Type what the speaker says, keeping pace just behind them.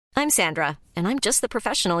I'm Sandra, and I'm just the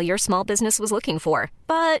professional your small business was looking for.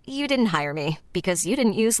 But you didn't hire me because you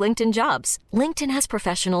didn't use LinkedIn Jobs. LinkedIn has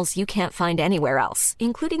professionals you can't find anywhere else,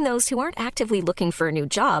 including those who aren't actively looking for a new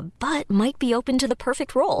job, but might be open to the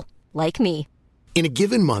perfect role, like me. In a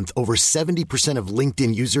given month, over 70% of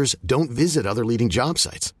LinkedIn users don't visit other leading job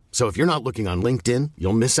sites. So if you're not looking on LinkedIn,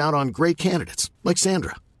 you'll miss out on great candidates like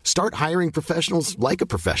Sandra. Start hiring professionals like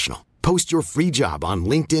a professional. Post your free job on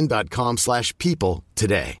linkedin.com/people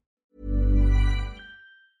today.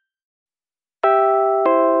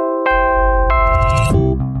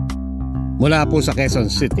 Mula po sa Quezon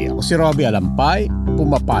City, ako si Robbie Alampay,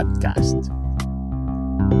 Puma Podcast.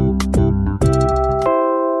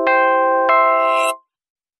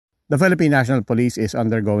 The Philippine National Police is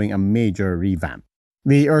undergoing a major revamp.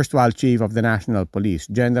 The erstwhile chief of the National Police,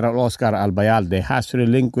 General Oscar Albayalde, has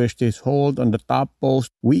relinquished his hold on the top post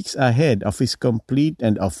weeks ahead of his complete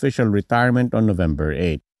and official retirement on November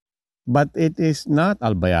 8. But it is not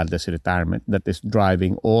Albayalde's retirement that is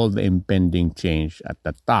driving all the impending change at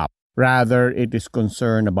the top. Rather, it is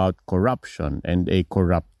concern about corruption and a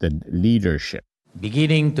corrupted leadership.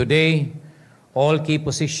 Beginning today, all key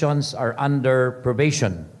positions are under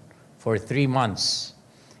probation for 3 months,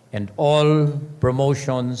 and all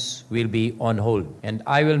promotions will be on hold. And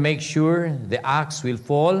I will make sure the axe will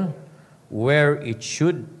fall where it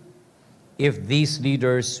should if these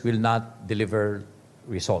leaders will not deliver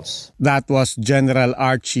results. That was General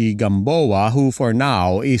Archie Gamboa, who for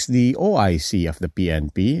now is the OIC of the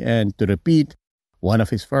PNP. And to repeat, one of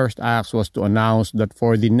his first acts was to announce that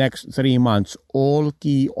for the next 3 months, all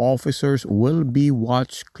key officers will be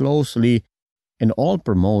watched closely and all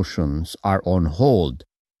promotions are on hold.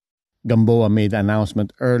 Gamboa made the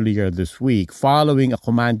announcement earlier this week following a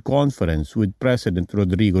command conference with President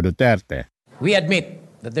Rodrigo Duterte. We admit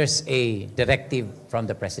that there's a directive from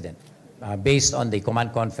the President based on the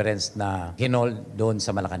command conference na hinold doon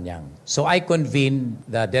sa Malacanang. So I convened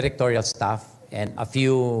the directorial staff and a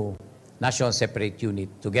few National Separate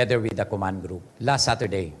Unit together with the command group last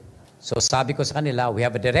Saturday. So sabi ko sa kanila, we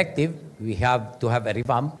have a directive, we have to have a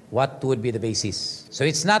revamp. What would be the basis? So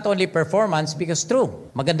it's not only performance because true,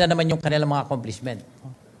 maganda naman yung kanilang mga accomplishment.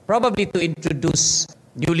 Probably to introduce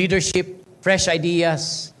new leadership, fresh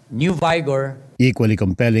ideas, new vigor. Equally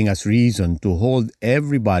compelling as reason to hold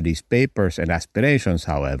everybody's papers and aspirations,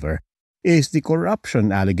 however, is the corruption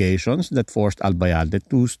allegations that forced Albayalde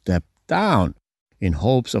to step down in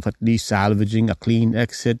hopes of at least salvaging a clean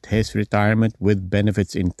exit his retirement with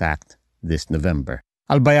benefits intact this November.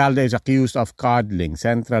 Albayalde is accused of coddling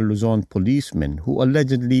Central Luzon policemen who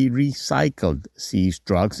allegedly recycled seized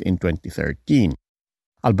drugs in 2013.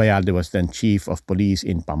 Albayalde was then chief of police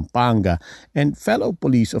in Pampanga, and fellow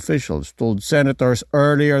police officials told senators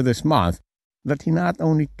earlier this month that he not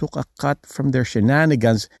only took a cut from their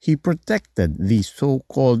shenanigans, he protected these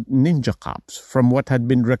so-called ninja cops from what had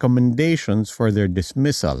been recommendations for their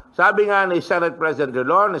dismissal. Sabi nga ni Senate President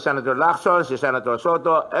Drilon, ni Senator Lacson, si Senator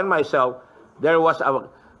Soto, and myself, there was a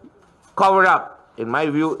cover-up. In my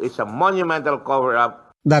view, it's a monumental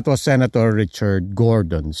cover-up. That was Senator Richard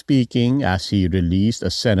Gordon speaking as he released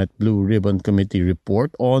a Senate Blue Ribbon Committee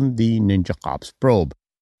report on the Ninja Cops probe.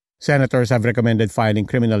 Senators have recommended filing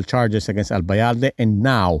criminal charges against Albayalde, and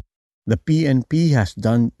now the PNP has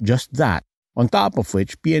done just that. On top of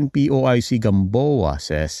which, PNP OIC Gamboa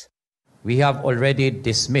says, We have already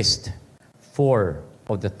dismissed 4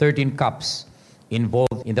 of the 13 cops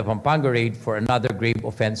involved in the Pampanga raid for another grave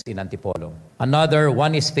offense in Antipolo. Another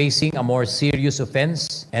one is facing a more serious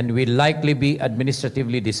offense and will likely be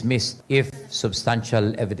administratively dismissed if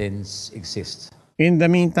substantial evidence exists. In the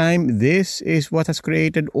meantime, this is what has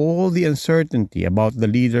created all the uncertainty about the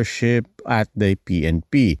leadership at the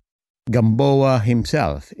PNP. Gamboa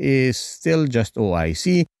himself is still just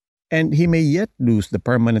OIC, and he may yet lose the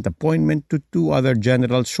permanent appointment to 2 other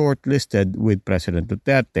generals shortlisted with President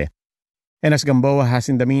Duterte. And as Gamboa has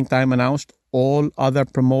in the meantime announced, all other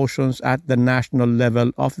promotions at the national level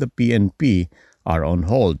of the PNP are on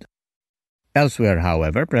hold. Elsewhere,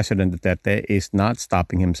 however, President Duterte is not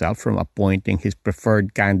stopping himself from appointing his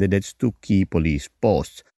preferred candidates to key police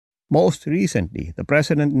posts. Most recently, the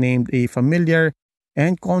president named a familiar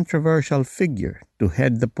and controversial figure to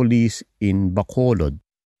head the police in Bacolod,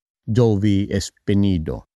 Jovi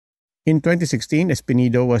Espinido. In 2016,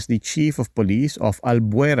 Espinido was the chief of police of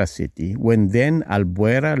Albuera City when then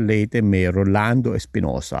Albuera Leyte Mayor Rolando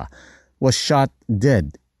Espinosa was shot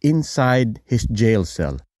dead inside his jail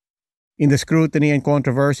cell. In the scrutiny and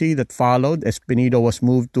controversy that followed, Espinido was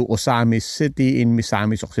moved to Osamis City in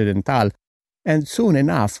Misamis Occidental, and soon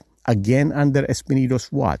enough, again under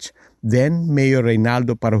Espinido's watch, Then Mayor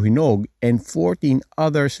Reynaldo Paruhinog and 14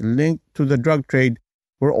 others linked to the drug trade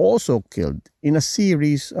were also killed in a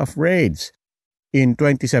series of raids. In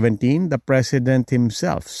 2017, the president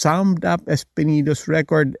himself summed up Espinido's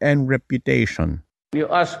record and reputation. You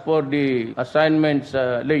ask for the assignments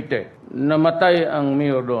later. Namatay ang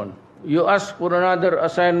mayor doon. You ask for another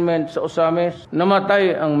assignment sa Osamis.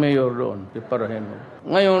 Namatay ang mayor doon, si Paruhinog.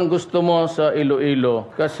 Ngayon gusto mo sa Iloilo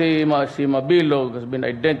kasi si Mabilog has been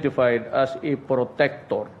identified as a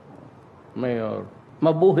protector. Mayor,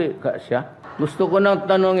 mabuhi ka siya? Gusto ko nang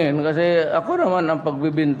tanungin kasi ako naman ang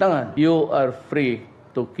pagbibintangan. You are free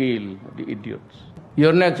to kill the idiots.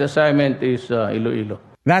 Your next assignment is Iloilo.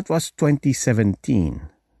 That was 2017.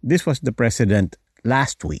 This was the president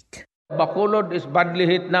last week. Bacolod is badly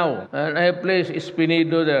hit now. And I place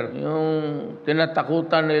Espinido there. Yung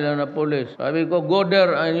tinatakutan nila na police. Sabi ko, go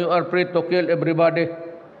there and you are free to kill everybody.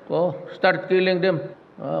 Go, start killing them.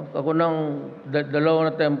 Ako nang dalawa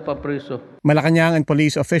na tayong papriso. Malacanang and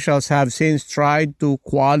police officials have since tried to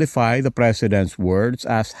qualify the president's words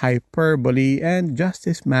as hyperbole and just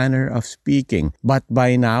his manner of speaking. But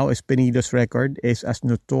by now, Espinido's record is as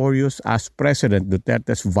notorious as President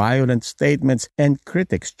Duterte's violent statements, and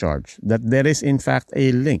critics charge that there is in fact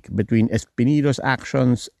a link between Espinido's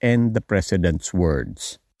actions and the president's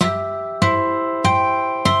words.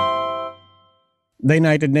 The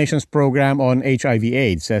United Nations Program on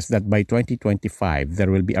HIV/AIDS says that by 2025,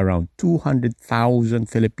 there will be around 200,000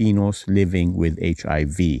 Filipinos living with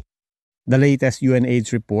HIV. The latest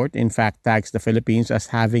UNAIDS report, in fact, tags the Philippines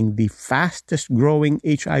as having the fastest-growing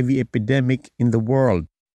HIV epidemic in the world.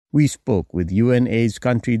 We spoke with UNAIDS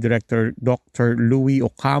Country Director Dr. Louis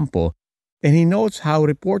Ocampo, and he notes how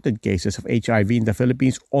reported cases of HIV in the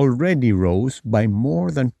Philippines already rose by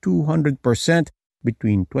more than 200%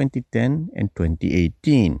 between 2010 and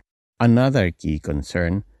 2018. Another key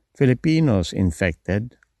concern, Filipinos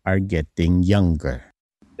infected are getting younger.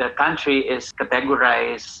 The country is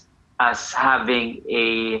categorized as having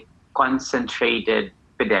a concentrated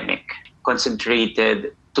epidemic,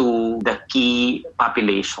 concentrated to the key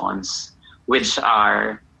populations, which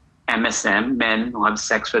are MSM, men who have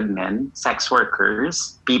sex with men, sex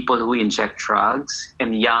workers, people who inject drugs,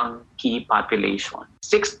 and young key population.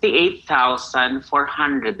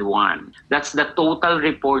 68,401. That's the total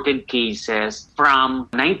reported cases from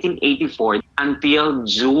 1984 until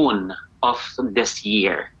June of this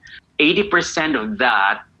year. 80% of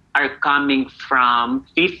that are coming from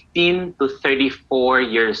 15 to 34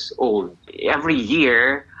 years old. Every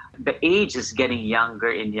year, the age is getting younger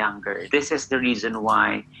and younger. This is the reason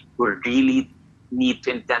why we really need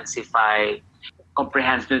to intensify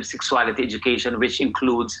comprehensive sexuality education, which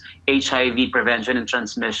includes HIV prevention and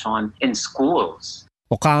transmission in schools.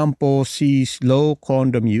 Ocampo sees low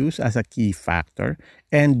condom use as a key factor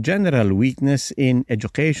and general weakness in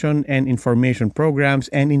education and information programs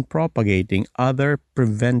and in propagating other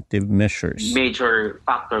preventive measures. Major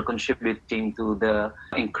factor contributing to the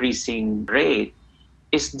increasing rate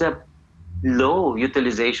is the low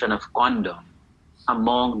utilization of condom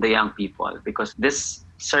among the young people, because this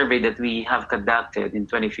survey that we have conducted in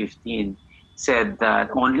 2015 said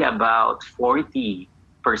that only about 40%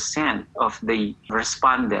 of the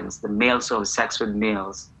respondents, the males who have sex with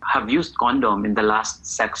males, have used condom in the last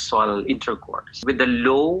sexual intercourse. With the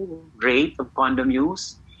low rate of condom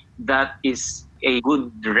use, that is a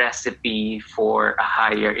good recipe for a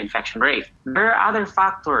higher infection rate. There are other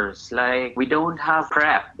factors, like we don't have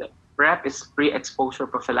PrEP. PrEP is pre-exposure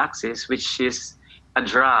prophylaxis, which is a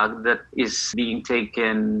drug that is being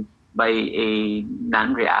taken by a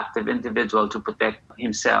non-reactive individual to protect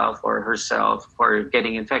himself or herself for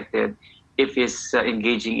getting infected if he's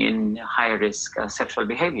engaging in high-risk sexual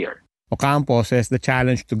behavior. Ocampo says the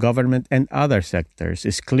challenge to government and other sectors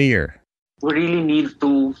is clear. We really need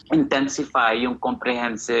to intensify yung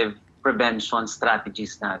comprehensive prevention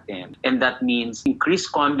strategies natin. And that means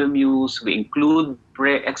increased condom use, we include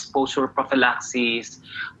pre-exposure prophylaxis,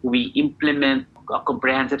 we implement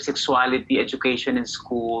comprehensive sexuality education in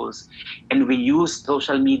schools, and we use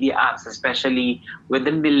social media apps, especially with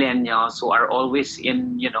the millennials who are always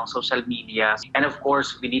in, social media. And of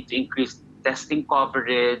course, we need to increase testing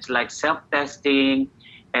coverage, like self-testing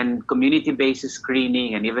and community-based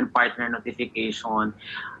screening and even partner notification.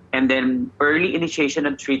 And then early initiation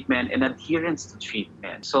of treatment and adherence to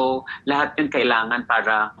treatment. So lahat yun kailangan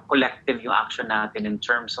para collective yung action natin in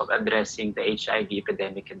terms of addressing the HIV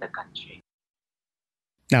epidemic in the country.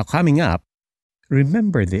 Now, coming up,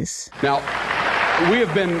 remember this? Now, we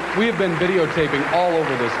have been videotaping all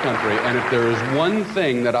over this country, and if there is one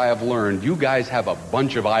thing that I have learned, you guys have a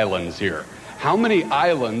bunch of islands here. How many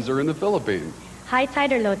islands are in the Philippines? High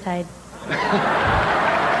tide or low tide?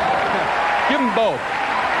 Give them both.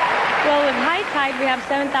 Well, with high tide, we have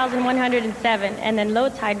 7,107, and then low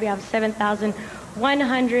tide, we have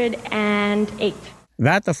 7,108.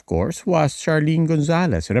 That, of course, was Charlene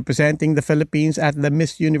Gonzalez, representing the Philippines at the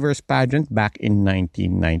Miss Universe pageant back in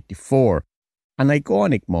 1994. An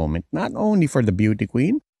iconic moment not only for the beauty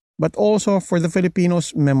queen, but also for the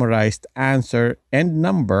Filipinos' memorized answer and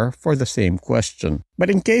number for the same question. But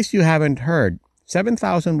in case you haven't heard,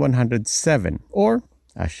 7,107, or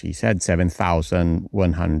as she said,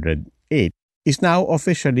 7,108, is now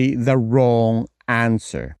officially the wrong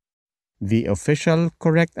answer. The official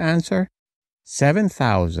correct answer?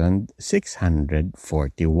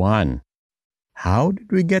 7,641. How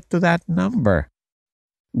did we get to that number?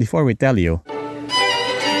 Before we tell you,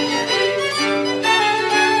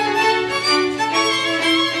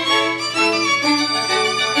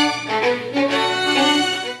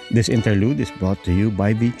 this interlude is brought to you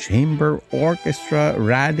by the chamber orchestra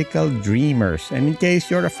Radical Dreamers. And in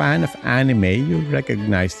case you're a fan of anime, you'll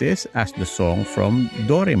recognize this as the song from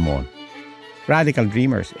Doraemon. Radical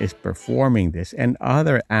Dreamers is performing this and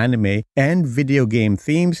other anime and video game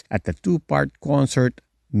themes at the two-part concert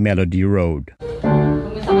Melody Road.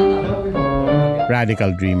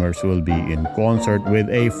 Radical Dreamers will be in concert with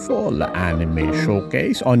a full anime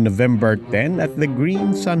showcase on November 10 at the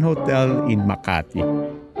Green Sun Hotel in Makati.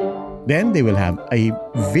 Then they will have a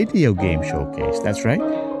video game showcase. That's right,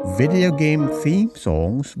 video game theme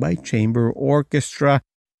songs by Chamber Orchestra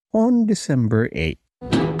on December 8th.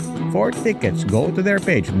 For tickets, go to their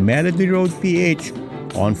page, Melody Road PH,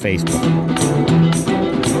 on Facebook.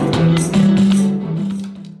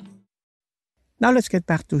 Now let's get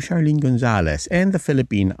back to Charlene Gonzalez and the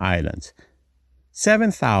Philippine Islands.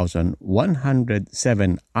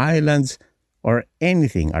 7,107 islands, or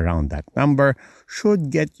anything around that number,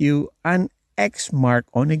 should get you an X mark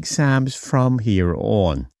on exams from here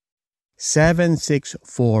on.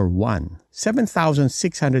 7,641.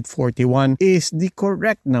 7,641 is the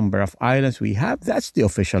correct number of islands we have. That's the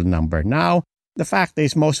official number. Now, the fact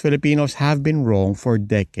is most Filipinos have been wrong for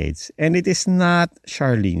decades, and it is not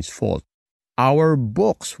Charlene's fault. Our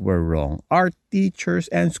books were wrong. Our teachers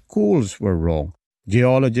and schools were wrong.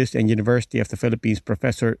 Geologist and University of the Philippines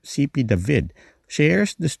Professor C.P. David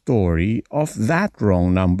shares the story of that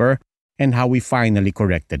wrong number and how we finally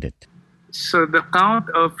corrected it. So the count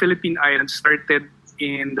of Philippine Islands started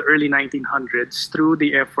in the early 1900s through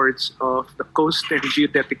the efforts of the Coast and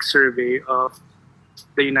Geodetic Survey of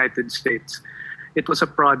the United States. It was a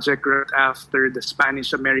project right after the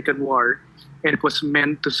Spanish-American War, and it was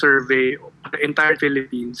meant to survey the entire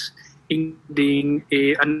Philippines, including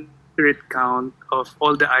an accurate count of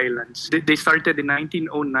all the islands. They started in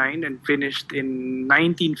 1909 and finished in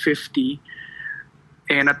 1950.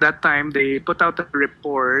 And at that time, they put out a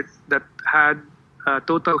report that had a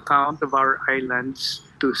total count of our islands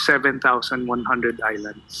to 7,100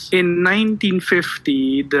 islands. In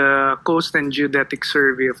 1950, the Coast and Geodetic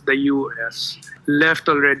Survey of the U.S. left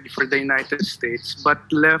already for the United States, but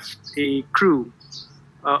left a crew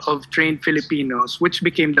of trained Filipinos, which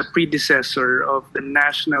became the predecessor of the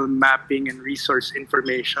National Mapping and Resource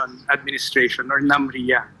Information Administration, or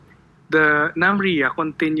NAMRIA. The NAMRIA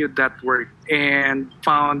continued that work and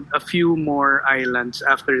found a few more islands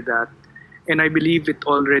after that. And I believe it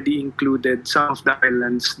already included some of the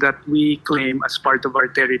islands that we claim as part of our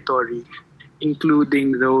territory,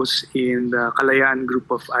 including those in the Kalayaan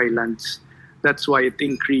group of islands. That's why it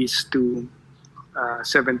increased to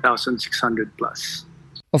 7,600 plus.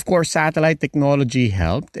 Of course, satellite technology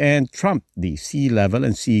helped and trumped the sea level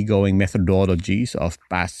and seagoing methodologies of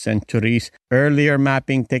past centuries. Earlier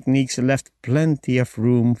mapping techniques left plenty of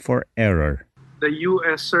room for error. The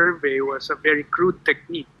U.S. survey was a very crude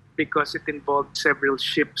technique because it involved several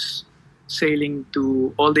ships sailing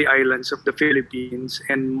to all the islands of the Philippines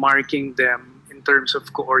and marking them in terms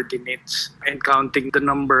of coordinates and counting the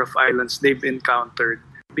number of islands they've encountered.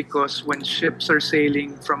 Because when ships are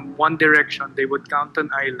sailing from one direction, they would count an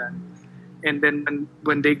island. And then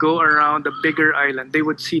when they go around a bigger island, they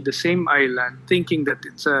would see the same island, thinking that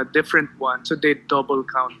it's a different one. So they double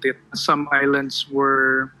count it. Some islands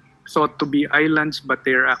were thought to be islands, but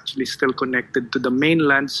they're actually still connected to the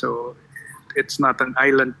mainland. So it's not an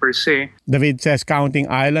island per se. David says counting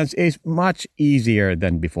islands is much easier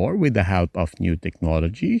than before with the help of new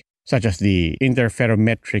technology, such as the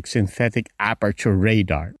interferometric synthetic aperture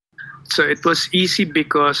radar. So it was easy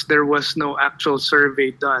because there was no actual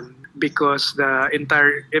survey done, because the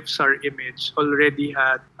entire IPSAR image already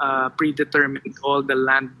had predetermined all the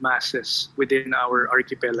land masses within our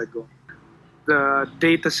archipelago. The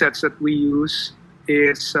data sets that we use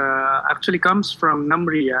is actually comes from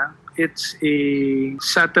NAMRIA. It's a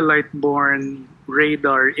satellite-borne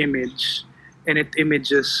radar image, and it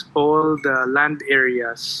images all the land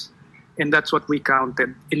areas. And that's what we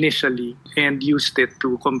counted initially and used it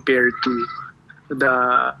to compare to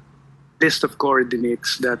the list of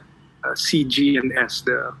coordinates that CGNS,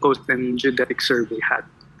 the Coast and Geodetic Survey, had.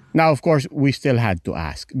 Now, of course, we still had to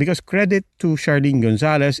ask. Because credit to Charlene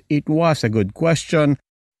Gonzalez, it was a good question.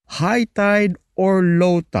 High tide or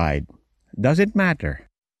low tide? Does it matter?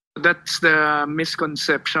 That's the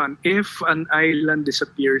misconception. If an island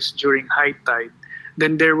disappears during high tide,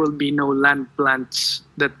 then there will be no land plants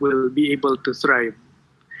that will be able to thrive.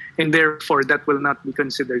 And therefore, that will not be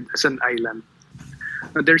considered as an island.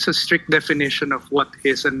 Now, there's a strict definition of what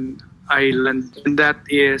is an island, and that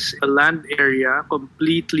is a land area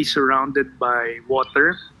completely surrounded by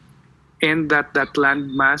water, and that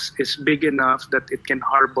land mass is big enough that it can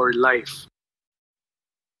harbor life.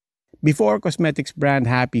 Before cosmetics brand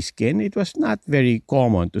Happy Skin, it was not very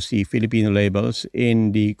common to see Filipino labels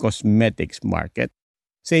in the cosmetics market.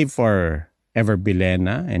 Save for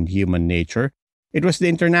Everbilena and Human Nature, it was the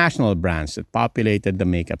international brands that populated the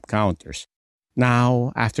makeup counters.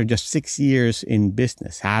 Now, after just 6 years in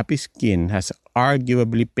business, Happy Skin has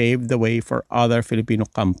arguably paved the way for other Filipino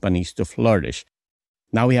companies to flourish.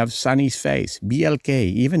 Now we have Sunny's Face, BLK,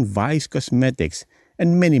 even Vice Cosmetics,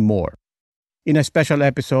 and many more. In a special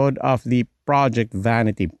episode of the Project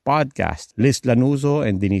Vanity podcast, Liz Lanuzo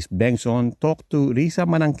and Denise Bengson talked to Risa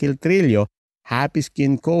Manangkil-Trillo, Happy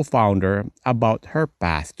Skin co-founder, about her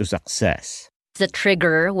path to success. The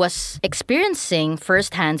trigger was experiencing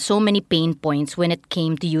firsthand so many pain points when it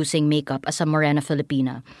came to using makeup as a Morena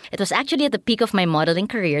Filipina. It was actually at the peak of my modeling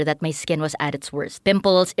career that my skin was at its worst.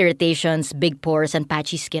 Pimples, irritations, big pores, and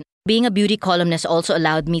patchy skin. Being a beauty columnist also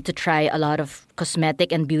allowed me to try a lot of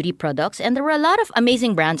cosmetic and beauty products, and there were a lot of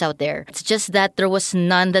amazing brands out there. It's just that there was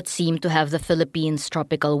none that seemed to have the Philippines'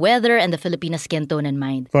 tropical weather and the Filipina skin tone in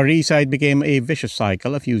mind. For Risa, it became a vicious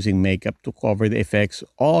cycle of using makeup to cover the effects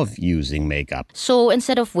of using makeup. So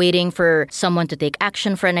instead of waiting for someone to take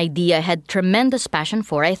action for an idea I had tremendous passion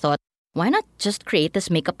for, I thought, why not just create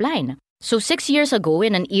this makeup line? So 6 years ago,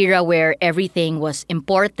 in an era where everything was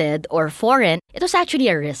imported or foreign, it was actually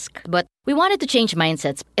a risk. But we wanted to change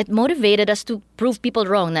mindsets. It motivated us to prove people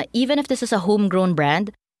wrong that even if this is a homegrown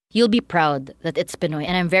brand, you'll be proud that it's Pinoy.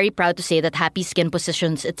 And I'm very proud to say that Happy Skin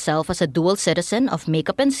positions itself as a dual citizen of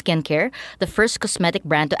makeup and skincare, the first cosmetic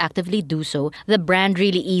brand to actively do so. The brand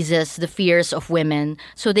really eases the fears of women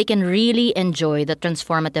so they can really enjoy the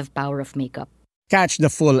transformative power of makeup. Catch the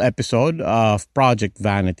full episode of Project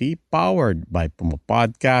Vanity, powered by Puma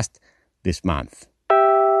Podcast, this month.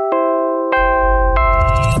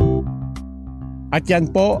 At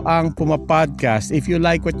yan po ang Puma Podcast. If you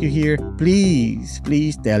like what you hear, please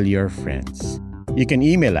tell your friends. You can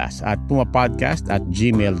email us at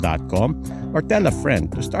pumapodcast@gmail.com or tell a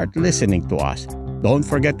friend to start listening to us. Don't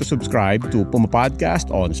forget to subscribe to Puma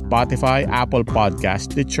Podcast on Spotify, Apple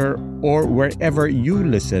Podcast, Stitcher, or wherever you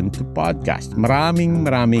listen to podcasts. Maraming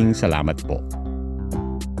salamat po.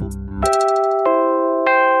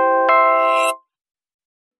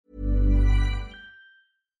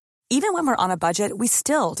 Even when we're on a budget, we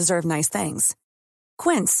still deserve nice things.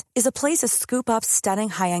 Quince is a place to scoop up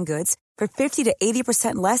stunning high-end goods for 50 to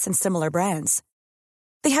 80% less than similar brands.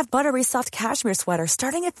 They have buttery soft cashmere sweaters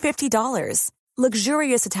starting at $50,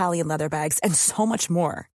 luxurious Italian leather bags, and so much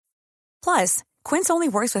more. Plus, Quince only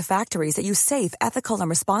works with factories that use safe, ethical, and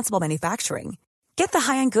responsible manufacturing. Get the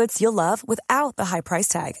high-end goods you'll love without the high price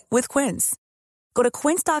tag with Quince. Go to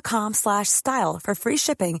quince.com/style for free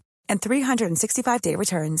shipping and 365-day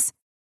returns.